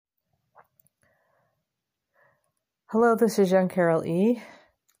Hello, this is young Carol E.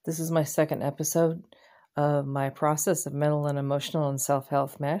 This is my second episode of my process of mental and emotional and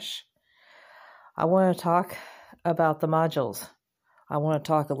self-health mesh. I want to talk about the modules. I want to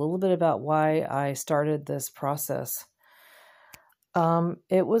talk a little bit about why I started this process.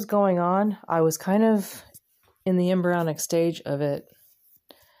 It was going on. I was kind of in the embryonic stage of it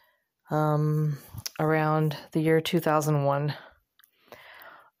around the year 2001.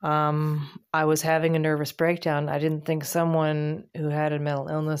 I was having a nervous breakdown. I didn't think someone who had a mental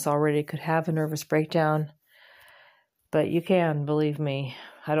illness already could have a nervous breakdown, but you can, believe me.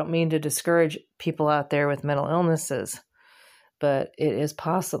 I don't mean to discourage people out there with mental illnesses, but it is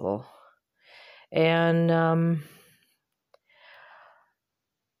possible. And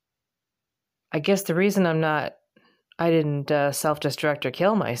I guess the reason I didn't self-destruct or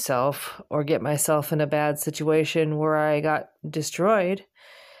kill myself or get myself in a bad situation where I got destroyed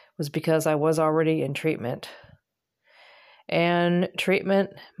was because I was already in treatment. And treatment,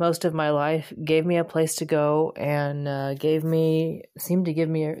 most of my life, gave me a place to go and seemed to give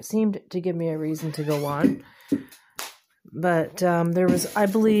me a reason to go on. But I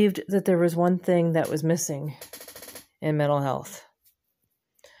believed that there was one thing that was missing in mental health.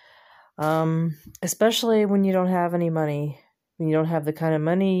 Especially when you don't have any money, when you don't have the kind of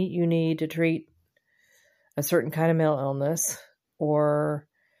money you need to treat a certain kind of mental illness or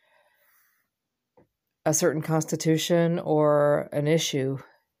a certain constitution or an issue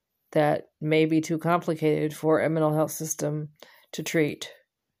that may be too complicated for a mental health system to treat.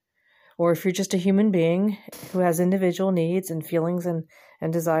 Or if you're just a human being who has individual needs and feelings and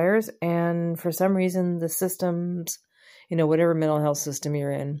desires, and for some reason the systems, whatever mental health system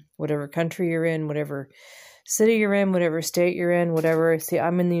you're in, whatever country you're in, whatever city you're in, whatever state you're in, whatever. See,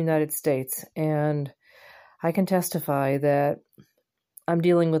 I'm in the United States, and I can testify that I'm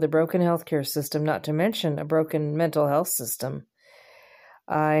dealing with a broken healthcare system, not to mention a broken mental health system.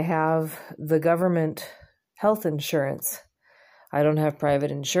 I have the government health insurance. I don't have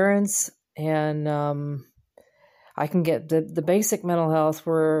private insurance, and I can get the basic mental health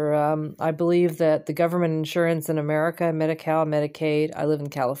where I believe that the government insurance in America, Medi-Cal, Medicaid, I live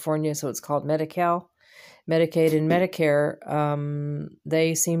in California, so it's called Medi-Cal, Medicaid, and Medicare,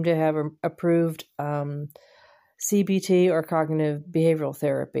 they seem to have approved CBT or cognitive behavioral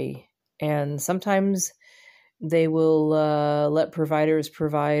therapy. And sometimes they will let providers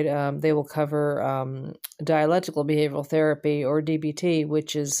they will cover dialectical behavioral therapy or DBT,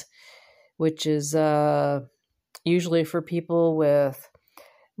 which is usually for people with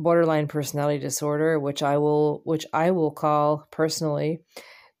borderline personality disorder, which I will call personally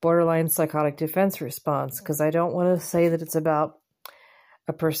borderline psychotic defense response, because I don't want to say that it's about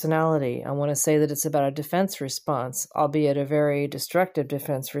a personality. I want to say that it's about a defense response, albeit a very destructive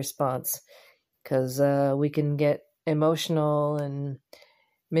defense response, because we can get emotional and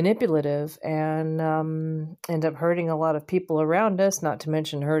manipulative and end up hurting a lot of people around us, not to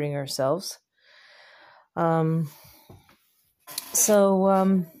mention hurting ourselves. So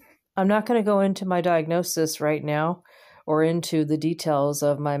I'm not going to go into my diagnosis right now or into the details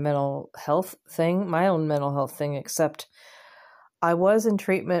of my mental health thing, my own mental health thing, except I was in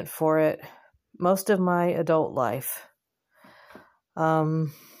treatment for it most of my adult life. I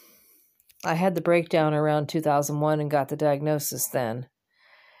had the breakdown around 2001 and got the diagnosis then.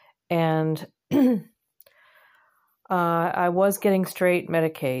 And I was getting straight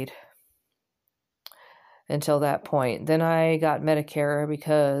Medicaid until that point. Then I got Medicare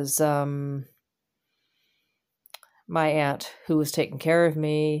because my aunt, who was taking care of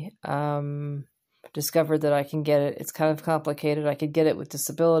me, discovered that I can get it. It's kind of complicated. I could get it with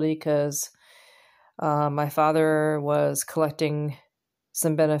disability because my father was collecting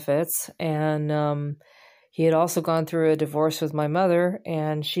some benefits, and he had also gone through a divorce with my mother,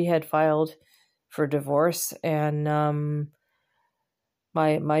 and she had filed for divorce, and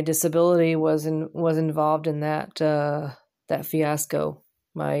my disability was involved in that fiasco.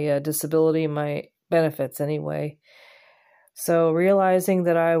 My disability, my benefits anyway. So realizing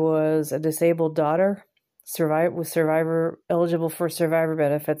that I was a disabled daughter, eligible for survivor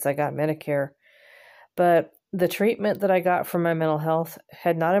benefits, I got Medicare. But the treatment that I got for my mental health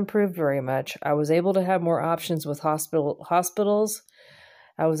had not improved very much. I was able to have more options with hospitals.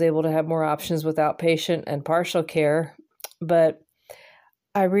 I was able to have more options with outpatient and partial care. But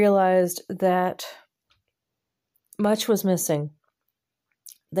I realized that much was missing.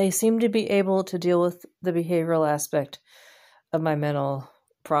 They seemed to be able to deal with the behavioral aspect of my mental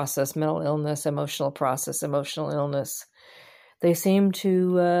process, mental illness, emotional process, emotional illness. They seem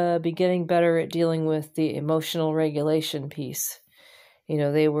to be getting better at dealing with the emotional regulation piece.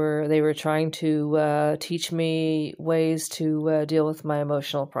 They were trying to teach me ways to deal with my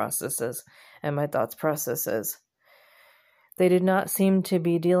emotional processes and my thoughts processes. They did not seem to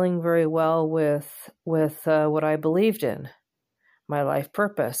be dealing very well with what I believed in, my life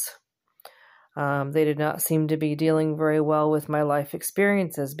purpose. They did not seem to be dealing very well with my life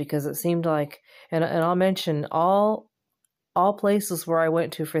experiences, because it seemed like, and I'll mention all places where I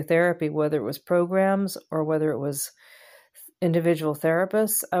went to for therapy, whether it was programs or whether it was individual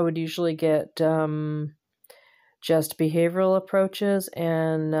therapists, I would usually get just behavioral approaches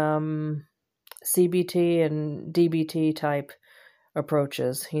and CBT and DBT type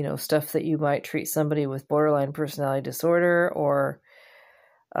approaches, stuff that you might treat somebody with borderline personality disorder, or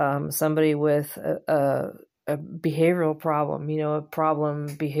somebody with a behavioral problem, a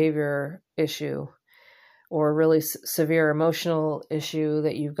problem behavior issue, or a really severe emotional issue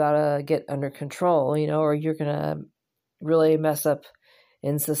that you've got to get under control, or you're going to really mess up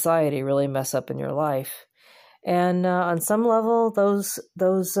in society, really mess up in your life. And on some level, those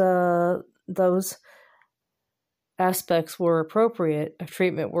aspects were appropriate, of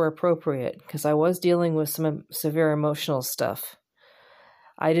treatment were appropriate, because I was dealing with some severe emotional stuff.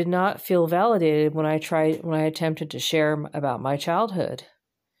 I did not feel validated when I attempted to share about my childhood.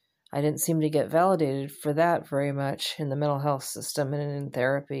 I didn't seem to get validated for that very much in the mental health system and in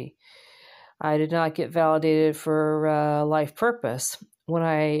therapy. I did not get validated for life purpose. When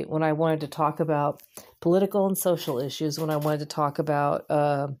I wanted to talk about political and social issues, when I wanted to talk about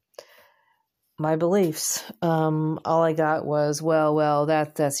my beliefs, all I got was, well,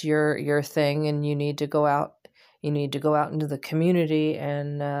 that's your thing, and you need to go out. You need to go out into the community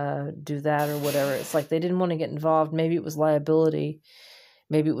and do that or whatever. It's like they didn't want to get involved. Maybe it was liability.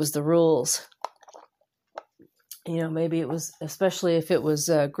 Maybe it was the rules. Maybe it was, especially if it was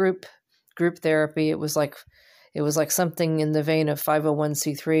group therapy, it was like something in the vein of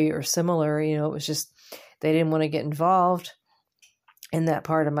 501c3 or similar. It was just, they didn't want to get involved in that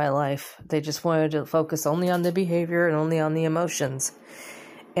part of my life. They just wanted to focus only on the behavior and only on the emotions.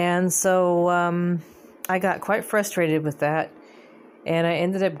 And so I got quite frustrated with that, and I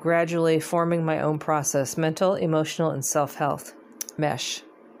ended up gradually forming my own process, mental, emotional, and self-health, MESH.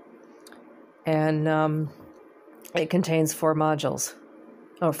 And it contains 4 modules.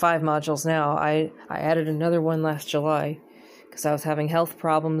 5 modules now. I added another one last July because I was having health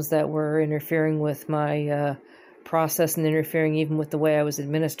problems that were interfering with my process and interfering even with the way I was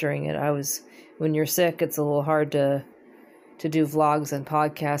administering it. When you're sick, it's a little hard to do vlogs and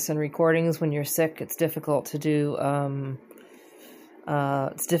podcasts and recordings. When you're sick, it's difficult to do.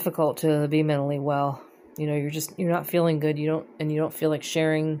 It's difficult to be mentally well. You're not feeling good. You don't feel like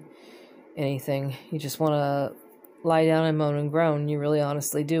sharing anything. You just want to lie down and moan and groan. You really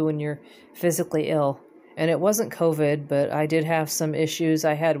honestly do when you're physically ill. And it wasn't COVID, but I did have some issues.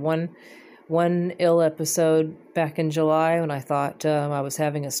 I had one ill episode back in July when I thought I was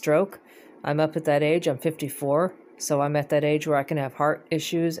having a stroke. I'm up at that age. I'm 54. So I'm at that age where I can have heart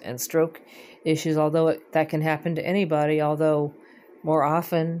issues and stroke issues, although that can happen to anybody, although more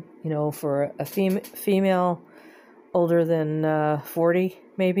often, for a female older than 40,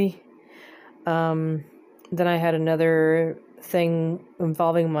 maybe. Then I had another thing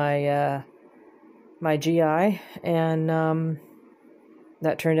involving my GI, and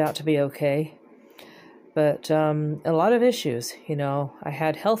that turned out to be okay. But a lot of issues, I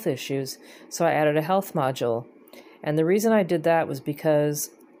had health issues, so I added a health module. And the reason I did that was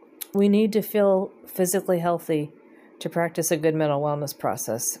because we need to feel physically healthy to practice a good mental wellness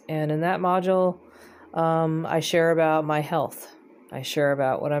process. And in that module, I share about my health. I share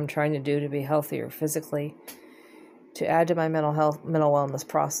about what I'm trying to do to be healthier physically, to add to my mental wellness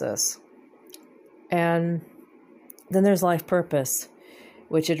process. And then there's life purpose,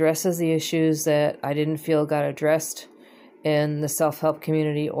 which addresses the issues that I didn't feel got addressed in the self-help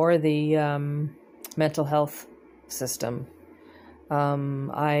community or the mental health system.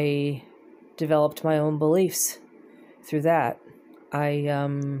 I developed my own beliefs through that. I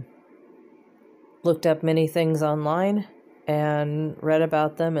looked up many things online and read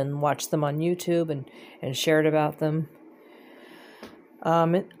about them and watched them on YouTube and shared about them.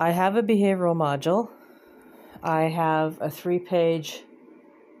 I have a behavioral module. I have a 3-page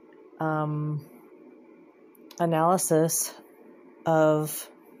analysis of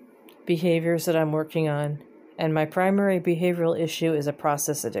behaviors that I'm working on. And my primary behavioral issue is a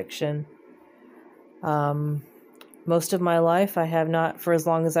process addiction. Most of my life, I have not, for as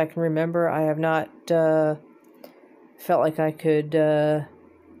long as I can remember, I have not felt like I could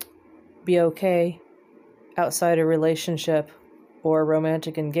be okay outside a relationship or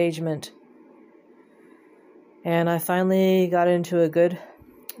romantic engagement. And I finally got into a good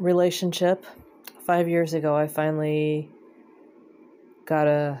relationship. 5 years ago, I finally got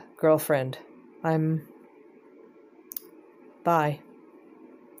a girlfriend. I'm bi.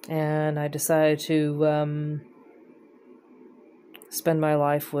 And I decided to spend my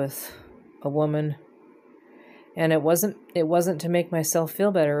life with a woman. And it wasn't to make myself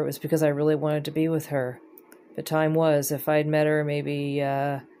feel better. It was because I really wanted to be with her. The time was, if I'd met her maybe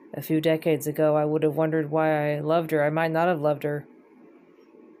a few decades ago, I would have wondered why I loved her. I might not have loved her.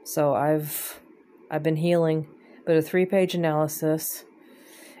 So I've been healing, but a 3-page analysis,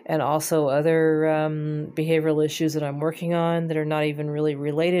 and also other behavioral issues that I'm working on that are not even really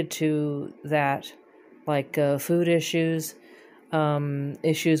related to that, like food issues,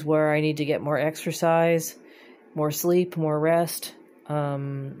 issues where I need to get more exercise, more sleep, more rest,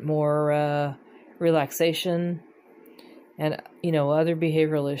 more relaxation, and, other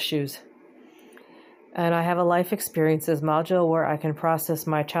behavioral issues. And I have a life experiences module where I can process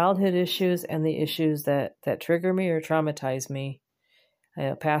my childhood issues and the issues that trigger me or traumatize me,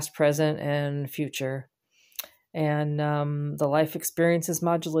 past, present, and future. And the life experiences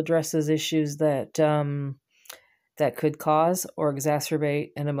module addresses issues that could cause or exacerbate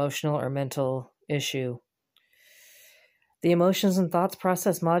an emotional or mental issue. The emotions and thoughts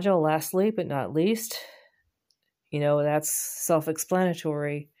process module, lastly but not least, that's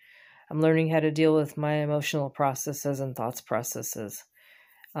self-explanatory. I'm learning how to deal with my emotional processes and thoughts processes.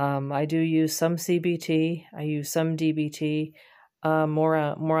 I do use some CBT. I use some DBT, more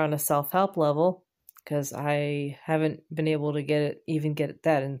on a self-help level, because I haven't been able to get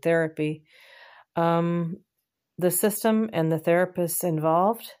that in therapy. The system and the therapists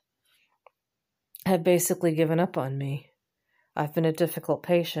involved have basically given up on me. I've been a difficult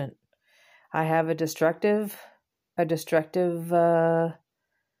patient. I have a destructive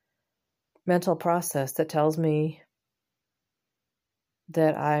mental process that tells me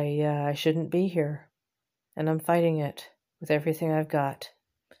that I shouldn't be here, and I'm fighting it with everything I've got.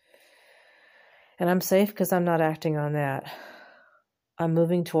 And I'm safe because I'm not acting on that. I'm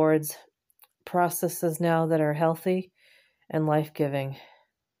moving towards processes now that are healthy and life-giving.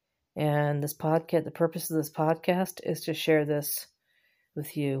 And this podcast, the purpose of this podcast is to share this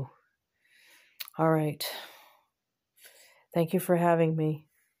with you. All right. Thank you for having me.